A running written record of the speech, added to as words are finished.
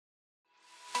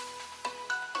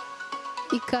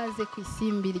ikaze ku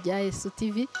Isimbi rya Yesu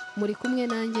TV muri kumwe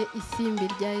nanjye Isimbi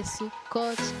rya Yesu,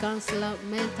 coach, counselor,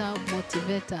 mentor,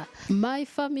 motivator. My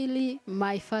family,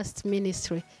 my first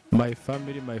ministry. My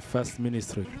family, my first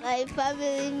ministry. My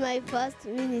family, my first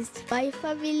ministry. My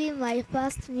family, my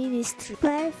first ministry.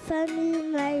 My family,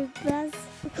 my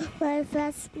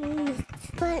first ministry.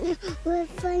 My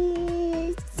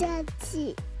family,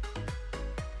 church.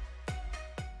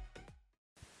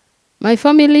 My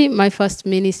family, my first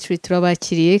ministry.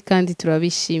 Turabakiriye kandi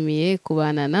turabishimiye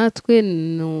kubana natwe,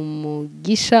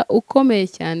 n'umugisha ukomeye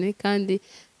cyane kandi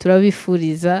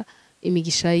turabifuriza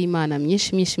imigisha y'Imana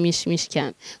myinshi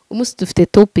cyane. Umunsi dufite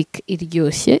topic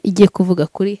iryoshye igiye kuvuga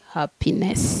kuri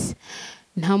happiness.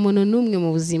 Nta muntu n'umwe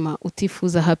mu buzima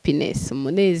utifuza happiness,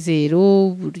 umunezero,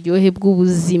 uburyohe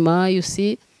bw'ubuzima, you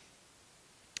see.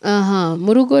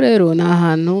 Mu rugo rero ni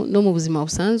ahantu no mu buzima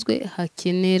busanzwe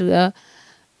hakenera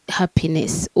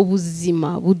happiness.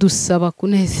 Ubuzima budusaba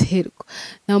kunezerwa.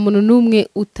 Nta muntu n'umwe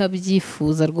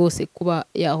utabyifuza rwose kuba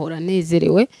yahora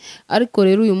nezerewe. Ariko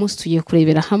rero uyu munsi tugiye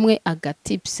kurebera hamwe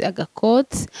agatips,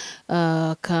 agakote,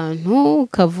 kantu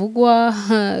kavugwa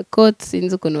kote,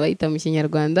 sinzi ukuntu bayita mu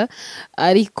Kinyarwanda,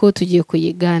 ariko tugiye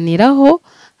kuyiganiraho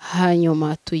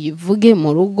hanyuma tuyivuge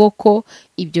mu rugo ko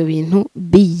ibyo bintu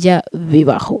bijya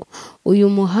bibaho. Uyu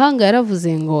muhanga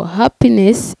yaravuze ngo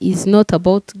happiness is not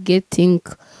about getting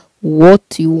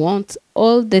what you want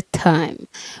all the time.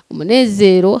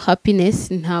 Umunezero,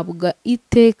 happiness, ntabwo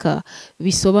iteka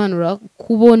bisobanura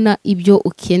kubona ibyo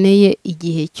ukeneye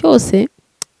igihe cyose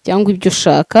cyangwa ibyo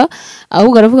ushaka,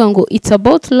 ahubwo aravuga ngo it's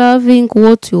about loving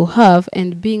what you have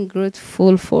and being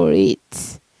grateful for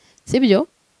it. Sibyo?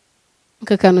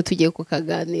 Kakano tugiye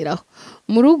kukaganiraho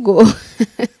mu rugo,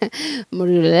 mu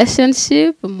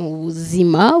relationship, mu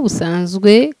buzima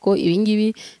busanzwe, ko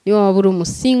ibingibi niyo waba uri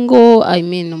umusingo,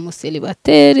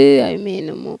 umuselibateri,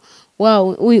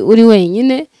 uri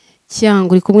wenyine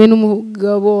cyangwa uri kumwe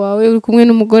n'umugabo wawe, uri kumwe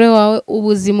n'umugore wawe,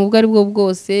 ubuzima ubwo ari bwo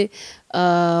bwose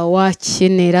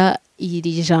wakenera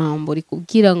iri jambo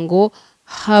rikubwira ngo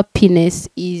happiness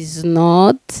is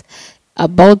not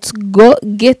about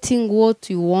getting what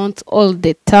you want all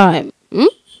the time.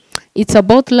 It's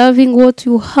about loving what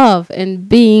you have and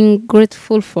being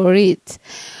grateful for it.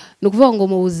 Nukuvuga ngo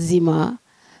mu buzima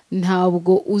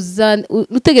ntabwo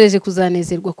utegereje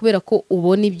kuzanezerwa kubera ko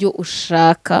ubona ibyo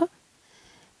ushaka.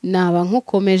 Naba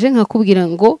nkukomeje nkakubwira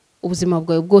ngo ubuzima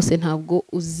bwawe bwose ntabwo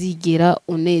uzigera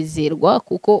unezerwa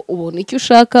kuko ubona icyo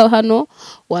ushaka hano,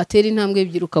 watera intambwe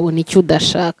ebyiri ukabona icyo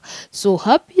udashaka. So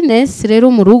happiness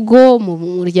rero mu rugo, mu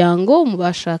muryango, mu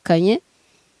bashakanye,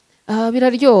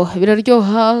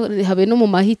 biraryoha, habe no mu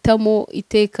mahitamo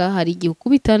iteka. Hari igihe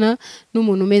ukubitana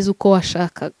n'umuntu umeze uko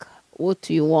washakaga, what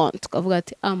you want, ukavuga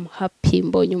ati I'm happy,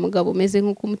 mbonye umugabo umeze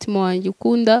nk'uko umutima wanjye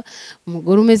ukunda,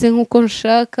 umugore umeze nk'uko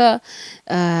nshaka.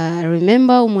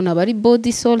 Remember, umuntu aba ari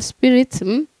body, soul, spirit.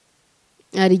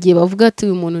 Hari igihe bavuga ati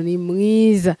uyu muntu ni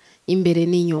mwiza imbere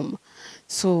n'inyuma,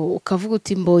 so ukavuga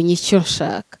uti mbonye icyo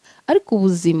nshaka. Ariko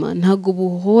ubuzima ntago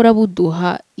buhora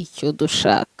buduha icyo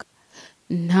dushaka,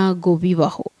 ntago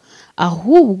bibaho.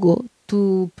 Ahubwo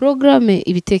tuprograme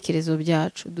ibitekerezo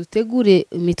byacu, dutegure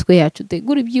imitwe yacu,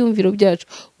 dutegure ibyiyumviro byacu,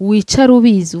 wicara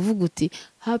ubizi uvuga uti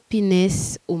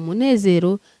happiness,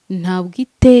 umunezero ntabwo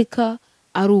iteka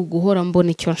ari uguhora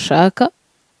mbona icyo nshaka.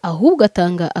 Ahubwo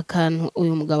atanga akantu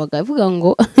uyu mugabo akavuga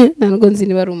ngo ntabwo nzi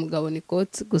niba ari umugabo, ni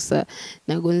kote gusa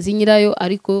ntabwo nzi nyirayo,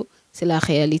 ariko c'est la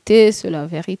réalité, c'est la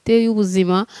vérité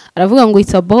y'ubuzima. Aravuga ngo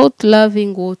it's about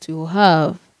loving what you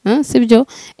have, sibyo,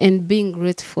 and being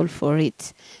grateful for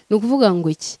it. Nukuvuga ngo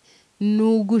iki?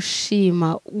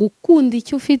 Nugushima, gukunda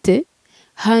icyo ufite,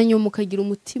 hanyuma ukagira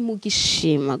umutima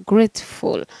ugishima,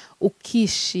 grateful,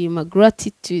 ukishima,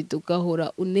 gratitude,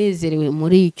 ugahora unezerewe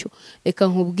muri icyo. Reka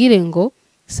nkubwire ngo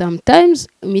sometimes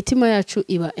imitima yacu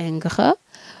iba ingrat,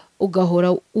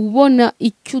 ugahora ubona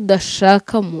icyo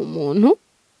udashaka mu muntu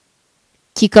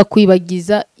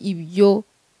kikakwibagiza ibyo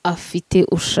afite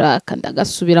ushaka.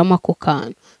 Ndagasubiramo ako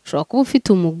kantu. Ushobora kuba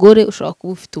ufite umugore, ushobora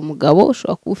kuba ufite umugabo,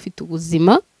 ushobora kuba ufite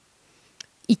ubuzima.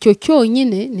 Icyo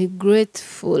cyonyine ni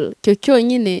grateful, icyo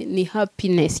cyonyine ni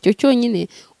happiness, icyo cyonyine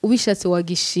ubishatse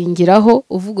wagishingiraho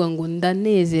uvuga ngo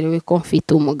ndanezerewe ko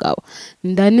mfite umugabo,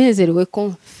 ndanezerewe ko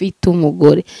mfite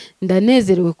umugore,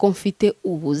 ndanezerewe ko mfite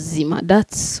ubuzima.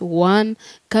 That's one.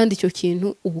 Kandi icyo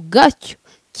kintu ubwacyo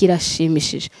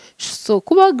kirashimishije. So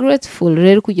kuba grateful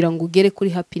rero kugira ngo ugere kuri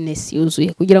happiness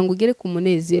yuzuye, kugira ngo ugere ku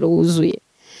munezero wuzuye,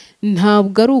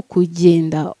 ntabwo ari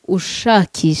ukugenda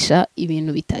ushakisha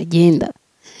ibintu bitagenda.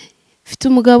 mfite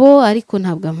umugabo ariko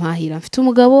ntabwo ampahira, mfite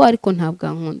umugabo ariko ntabwo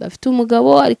ankunda, mfite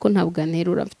umugabo ariko ntabwo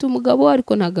anterura, mfite umugabo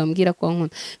ariko ntabwo ambwira ko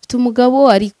ankunda, mfite umugabo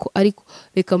ariko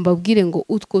reka mbabwire ngo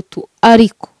utwo tu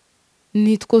ariko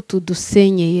nitwo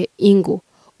tudusenyeye ingo,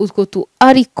 utwo tu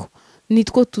ariko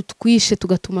nitwo tutwishe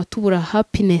tugatuma tubura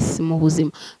happiness mu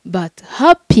buzima. But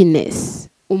happiness,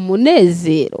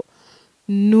 umunezero,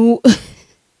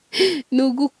 ni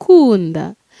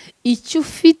ugukunda icyo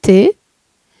ufite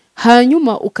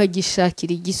hanyuma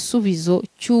ukagishakira igisubizo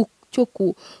cyo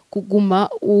kuguma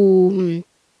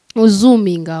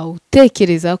uzuminga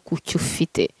utekereza ku cyo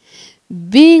ufite.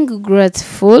 Being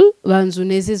grateful, banza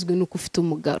unezezwe nuko ufite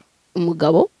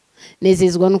umugabo,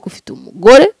 nezezwa nuko ufite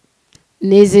umugore,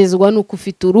 nezezwa nuko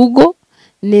ufite urugo,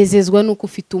 nezezwa nuko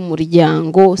ufite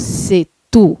umuryango. C'est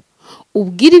tout.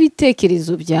 Ubwire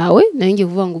ibitekerezo byawe, nanjye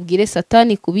kuvuga ngo ubwire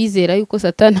Satani kubizera yuko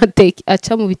Satani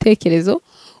aca mu bitekerezo.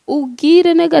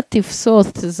 Ubwire negative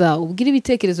thoughts zawe, ubwire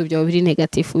ibitekerezo byawe biri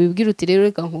negative, ubibwire uti rero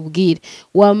reka nkubwire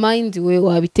wa mind we,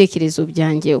 wa bitekerezo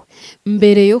byanjyewe,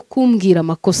 mbere yo kumbwira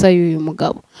amakosa y'uyu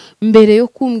mugabo, mbere yo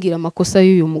kumbwira amakosa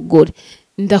y'uyu mugore,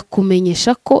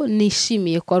 ndakumenyesha ko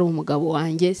nishimiye ko ari umugabo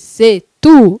wanjye. C'est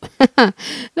tout.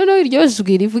 Noneho iryo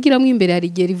jwi rivugiramo imbere hari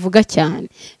igihe rivuga cyane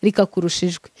rikakurusha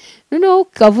ijwi, noneho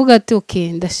ukavuga ati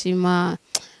okay, ndashima,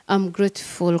 I'm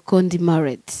grateful ko ndi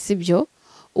married, sibyo?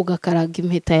 Ugakaraga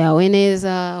impeta yawe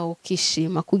neza,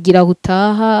 ukishima kugira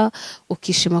utaha,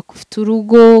 ukishima ko ufite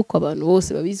urugo, ko abantu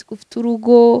bose babizi ko ufite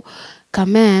urugo,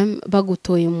 quand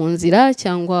bagutoye mu nzira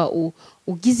cyangwa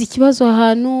ugize ikibazo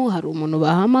ahantu, hari umuntu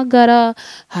bahamagara,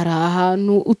 hari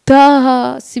ahantu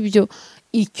utaha, sibyo?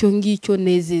 Icyo ngicyo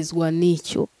nezezwa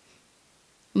n'icyo.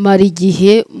 Mara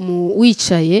igihe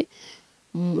wicaye,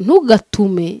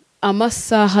 ntugatume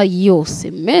amasaha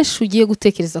yose menshi ugiye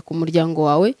gutekereza ku muryango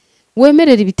wawe,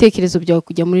 wemerera ibitekerezo byawe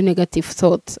kujya muri negative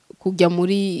thoughts, kujya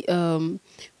muri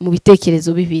mu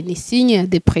bitekerezo bibi. Ni signe ya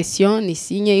depression, ni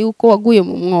signe yuko waguye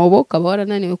mu mwobo ukaba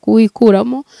warananiwe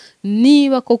kuwikuramo.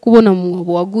 Niba ko kubona mu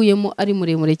mwobo waguyemo ari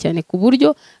muremure cyane ku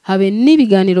buryo habe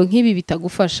n'ibiganiro nk'ibi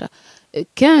bitagufasha,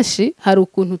 kenshi hari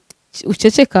ukuntu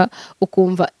uceceka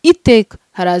ukumva iteka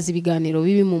haraza ibiganiro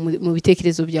bibi mu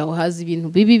bitekerezo byawe, haza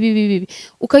ibintu bibi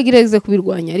ukagerageza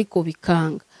kubirwanya ariko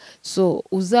bikanga. So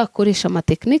uzakoresha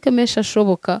amatekinike menshi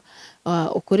ashoboka,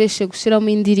 ukoreshe gushyiramo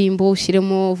indirimbo,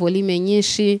 ushyiremo volume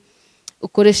nyinshi,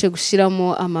 ukoreshe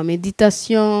gushyiramo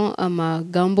meditation,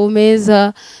 amagambo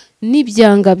meza,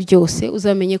 n'ibyanga byose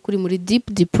uzamenye kuri muri deep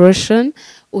depression.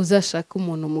 Uzashaka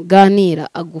umuntu muganira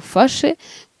agufashe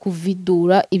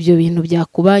kuvidura ibyo bintu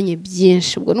byakubanye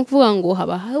byinshi. Ubwo no kuvuga ngo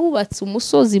haba hubatse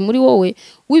umusozi muri wowe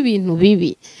w'ibintu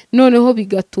bibi, noneho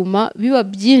bigatuma biba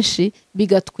byinshi,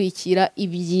 bigatwikira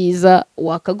ibyiza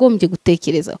wakagombye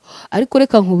gutekereza. Ariko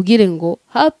reka nkubwire ngo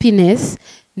happiness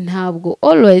ntabwo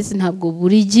always, ntabwo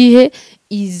buri gihe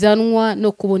izanwa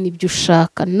no kubona ibyo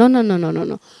ushaka.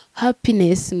 No.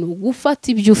 Happiness ni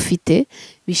ugufata ibyo ufite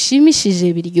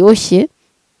bishimishije, biryoshye.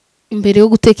 Mbere yo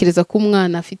gutekereza ko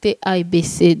umwana afite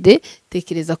ABCD,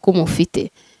 tekereza ko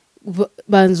mufite.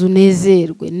 Banza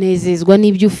unezerwe, nezezwa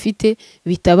n'ibyo ufite.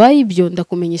 Bitabaye ibyo,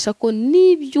 ndakumenyesha ko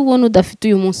n'ibyo ubona udafite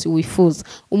uyu munsi wifuza,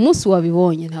 umunsi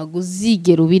wabibonye ntabwo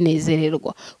uzigera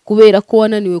ubinezererwa, kubera ko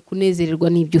wananiwe kunezererwa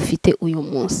n'ibyo ufite uyu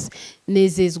munsi.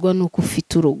 Nezezwa nuko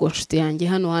ufite urugo. Nshuti yanjye,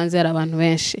 hano hanze hari abantu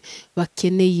benshi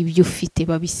bakeneye ibyo ufite,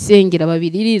 babisengera,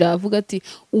 babiririra, avuga ati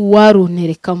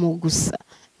uwarunterekamo gusa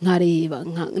nkareba,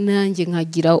 nanjye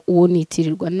nkagira uwo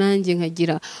nitirirwa, nanjye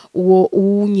nkagira uwo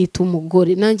unyita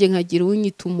umugore, nanjye nkagira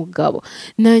unyita umugabo,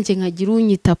 nanjye nkagira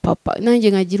unyita papa, nanjye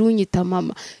nkagira unyita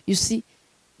mama. You see,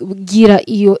 gira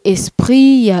iyo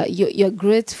esprit ya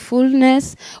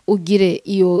gratefulness, ugire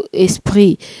iyo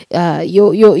esprit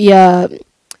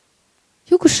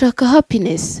yo gushaka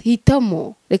happiness.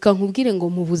 Hitamo, reka nkubwire ngo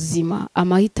mu buzima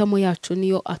amahitamo yacu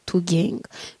niyo atugenga.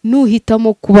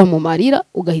 Nuhitamo kuba mu marira,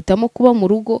 ugahitamo kuba mu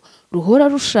rugo ruhora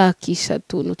rushakisha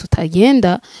tuntu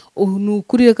tutagenda,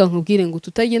 nukuri reka nkubwire ngo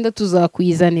tutagenda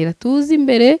tuzakwizanira, tuzi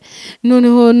imbere,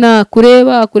 noneho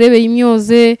kurebeye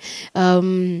imyoze.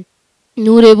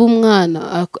 Nureba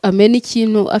umwana amena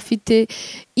ikintu afite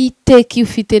iteka, iyo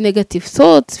ufite negative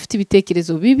thoughts, ufite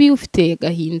ibitekerezo bibi, ufite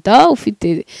agahinda,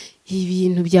 ufite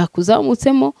ibintu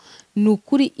byakuzamutsemo,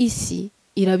 nukuri isi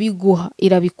irabiguha,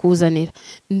 irabikuzanira.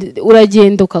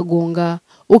 Uragenda ukagonga,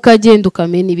 ukagenda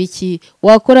ukamena ibiki,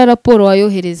 wakora raporo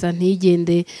wayohereza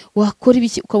ntigende, wakora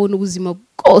ibiki, ukabona ubuzima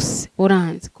bwose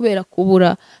buranze kubera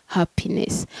kubura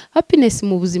happiness. Happiness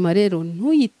mu buzima rero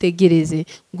ntuyitegereze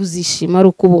ngo uzishima ari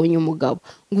uko ubonye umugabo,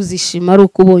 ngo uzishima ari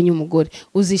uko ubonye umugore,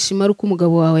 uzishima ari uko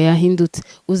umugabo wawe yahindutse,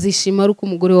 uzishima ari uko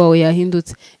umugore wawe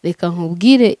yahindutse. Reka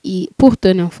nkubwire pour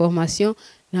ton information,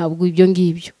 ntabwo ibyo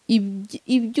ngibyo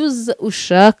ibyo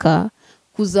ushaka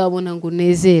kuzabona ngo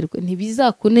unezerwe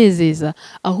ntibizakunezeza,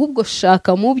 ahubwo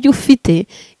shaka mu byo ufite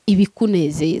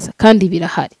ibikunezeza, kandi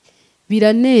birahari,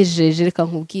 biranejeje. Reka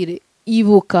nkubwire,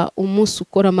 ibuka umunsi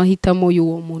ukora amahitamo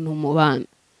y'uwo muntu mubana,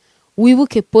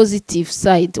 wibuke positive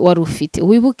side wari ufite,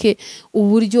 wibuke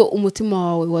uburyo umutima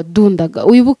wawe wadundaga,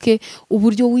 wibuke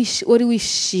uburyo wari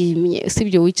wishimye,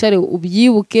 sibyo? Wicare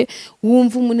ubyibuke,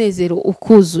 wumva umunezero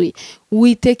ukuzuye,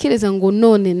 witekereza ngo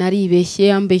none naribeshye,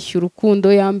 yambeshye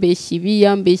urukundo, yambeshye ibi,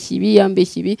 yambeshye ibi,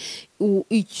 yambeshye ibi.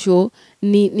 Icyo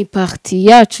ni parti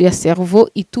yacu ya cerveau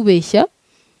itubeshya,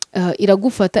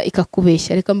 iragufata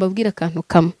ikakubeshya. Reka mbabwira akantu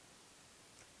kamwe,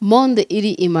 monde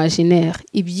iri imaginaire,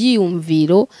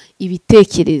 ibyiyumviro,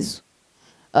 ibitekerezo.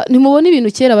 Nimubona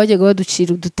ibintu kera bajyaga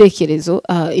baducira udutekerezo,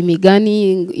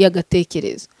 imigani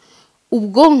y'agatekerezo.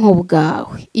 Ubwonko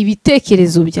bwawe,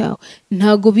 ibitekerezo byawe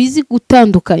ntago bizi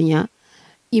gutandukanya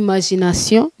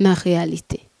imagination na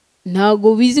realite.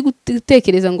 Ntago bizi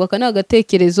gutekereza ngo aka ni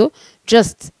agatekerezo,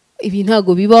 just ibi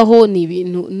ntago bibaho, ni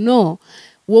ibintu. No,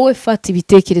 wowe fata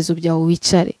ibitekerezo byawe,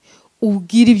 wicare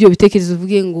ubwire ibyo bitekerezo,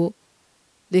 uvuge ngo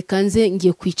reka nze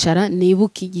ngiye kwicara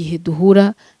nibuka igihe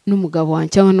duhura n'umugabo wanjye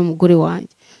cyangwa n'umugore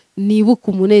wanjye, nibuka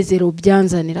umunezero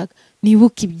byanzaniraga,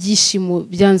 nibuka ibyishimo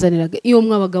byanzaniraga iyo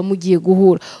mwabaga mugiye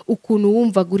guhura, ukuntu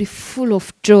wumvaga uri full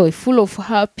of joy, full of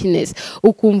happiness,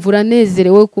 ukumva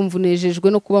uranezerewe, ukumva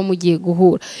unejejwe no kuba mugiye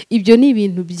guhura. Ibyo ni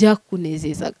ibintu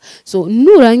byakunezezaga. So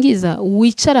nurangiza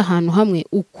wicara ahantu hamwe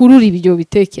ukurura ibyo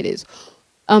bitekerezo,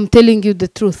 I'm telling you the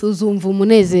truth, uzumva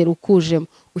umunezero ukujemo.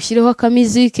 Ushyireho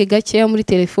akamizike gakeya muri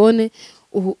telefone,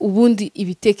 ubundi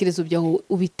ibitekerezo byawe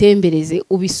ubitembereze,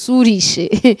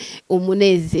 ubisurishe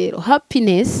umunezero.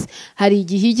 Happiness hari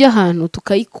igihe ijya ahantu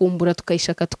tukayikumbura,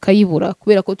 tukayishaka, tukayibura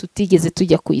kubera ko tutigeze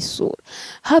tujya kuyisura.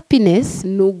 Happiness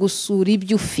ni ugusura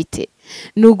ibyo ufite,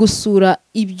 ni ugusura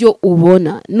ibyo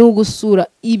ubona, ni ugusura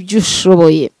ibyo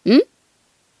ushoboye.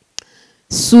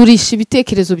 Surisha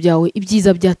ibitekerezo byawe,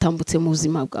 ibyiza byatambutse mu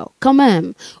buzima bwawe.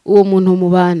 Kamam, uwo muntu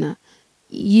mubana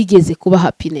yigeze kuba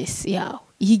happiness yawe,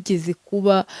 yigeze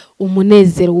kuba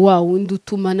umunezero wawe undi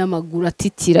utuma n'amaguru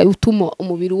atitira, utuma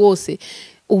umubiri wose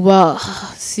uba,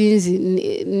 sinzi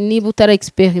niba utara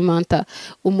experimenta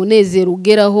umunezero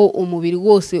ugeraho umubiri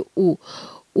wose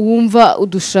wumva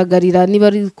udushagarira, niba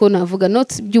ariko navuga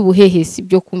not by'ubuhehesi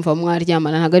byo kumva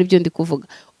mwaryamana, ntago ari byo ndi kuvuga.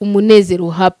 Umunezero,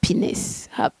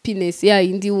 happiness ya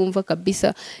indi wumva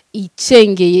kabisa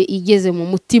icengeye, igeze mu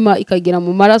mutima, ikagera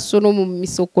mu maraso no mu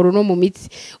misokoro no mu mitsi,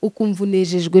 ukumva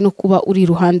unejejwe no kuba uri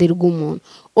iruhande rw'umuntu.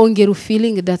 Ongera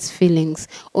feeling that's feelings,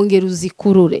 ongera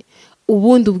uzikurure,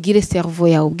 ubundi ubwire cerveau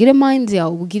yawe, ubwire mind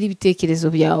yawe, ubwire ibitekerezo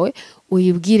byawe,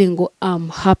 uyibwire ngo I'm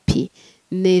happy,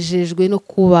 nejejwe no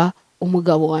kuba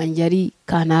umugabo wanjye ari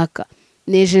kanaka,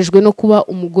 nejejwe no kuba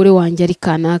umugore wanjye ari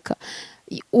kanaka.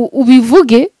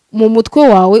 Ubivuge mu mutwe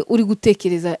wawe uri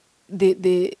gutekereza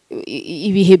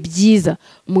ibihe byiza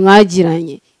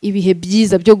mwagiranye, ibihe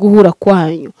byiza byo guhura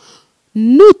kwanyu.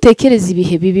 Nutekereza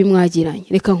ibihe bibi mwagiranye,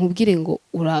 reka nkubwire ngo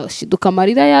urashiduka,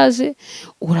 amarira yaje,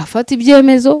 urafata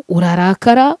ibyemezo,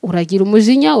 urarakara, uragira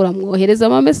umujinya, uramwohereza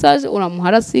ama message,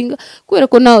 uramuharasinga, kubera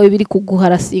ko nawe biri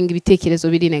kuguharasinga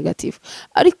ibitekerezo biri negative.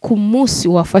 Ariko umunsi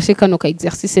wafashe kano ka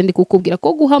exercice ndi kukubwira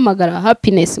ko guhamagara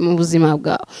happiness mu buzima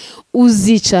bwawe,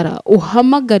 uzicara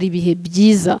uhamagara ibihe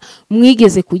byiza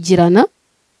mwigeze kugirana,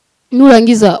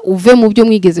 nurangiza uve mu byo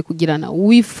mwigeze kugirana,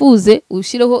 wifuze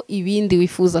ushireho ibindi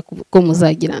wifuza ko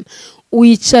muzagirana.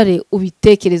 Wicare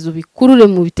ubitekerezo, ubikurure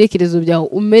mu bitekerezo byawe,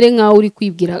 umere nkaho uri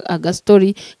kwibwira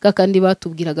agastory kakandi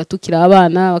batubwiraga tukiri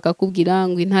abana, bakakubwira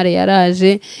ngo intare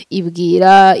yaraje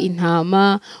ibwira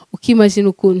intama. Ukimagine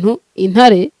ukuntu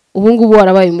intare ubu ngubu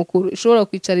warabaye mukuru, ishobora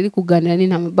kwicara iri kuganira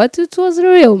n'intama, but it was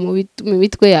real mu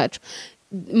mitwe yacu.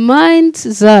 Mind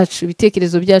zacu,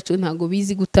 ibitekerezo byacu ntago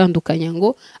bizi gutandukanya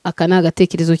ngo aka ni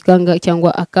agatekerezo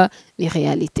cyangwa aka ni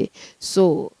realite.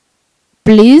 So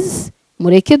please,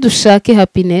 mureke dushake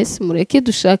happiness, mureke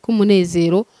dushake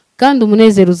umunezero, kandi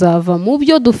umunezero uzava mu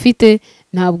byo dufite,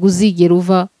 ntabwo uzigera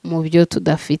uva mu byo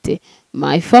tudafite.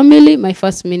 My family, my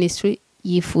first ministry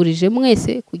yifurije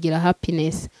mwese kugira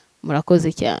happiness.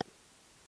 Murakoze cyane.